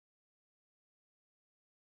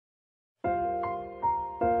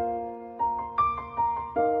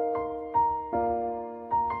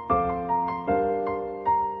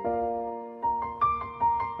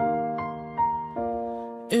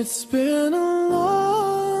It's been a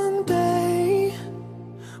long day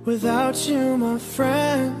without you, my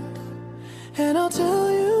friend, and I'll tell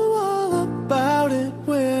you all about it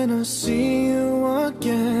when I see you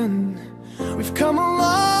again. We've come a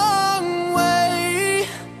long way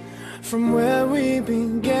from where we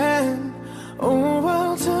began. Oh,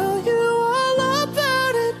 I'll tell you all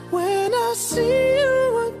about it when I see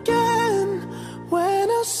you again. When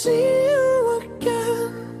I see you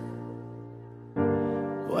again.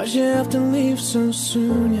 Why'd you have to leave so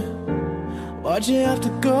soon, yeah? Why'd you have to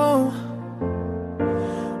go?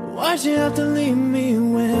 Why'd you have to leave me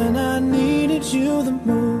when I needed you the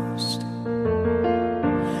most?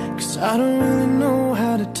 'Cause I don't really know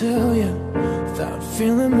how to tell you without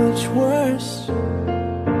feeling much worse.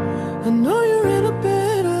 I know you're in a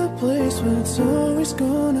better place, but it's always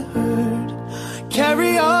gonna hurt.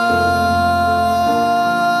 Carry on,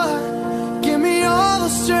 give me all the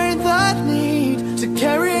strength I need to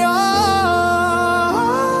carry on.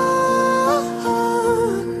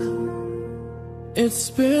 It's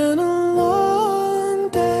been a long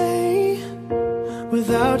day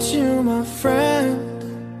without you, my friend,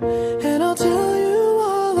 and I'll tell you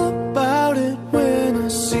all about it when I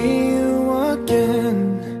see you again.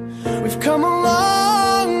 We've come a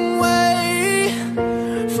long way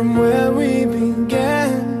from where we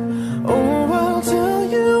began. Oh, I'll tell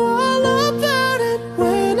you all about it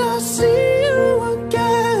when I see you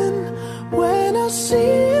again. When I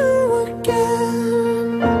see you again.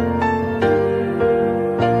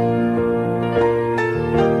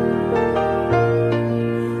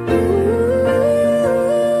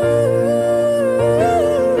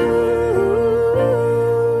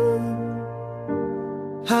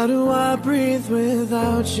 How do I breathe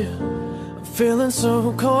without you? I'm feeling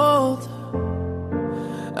so cold.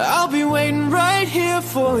 I'll be waiting right here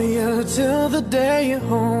for you till the day you're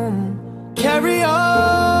home. Carry on,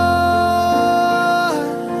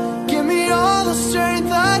 give me all the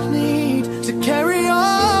strength I need to carry on.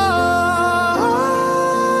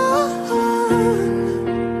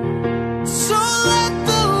 So let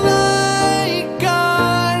the light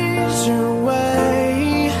guide your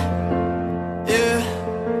way, yeah.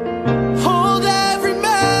 Hold every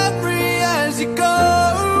memory as you go,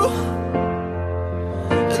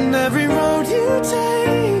 and every road you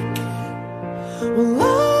take will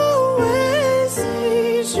always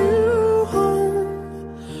lead you home.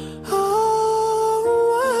 Oh,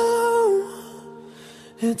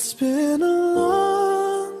 it's been a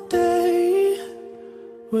long day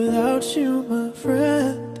without you, my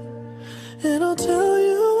friend, and I'll tell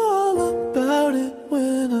you all about it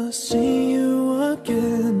when I see you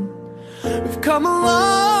again. We've come a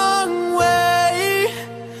long way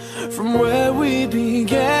from where we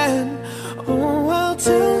began.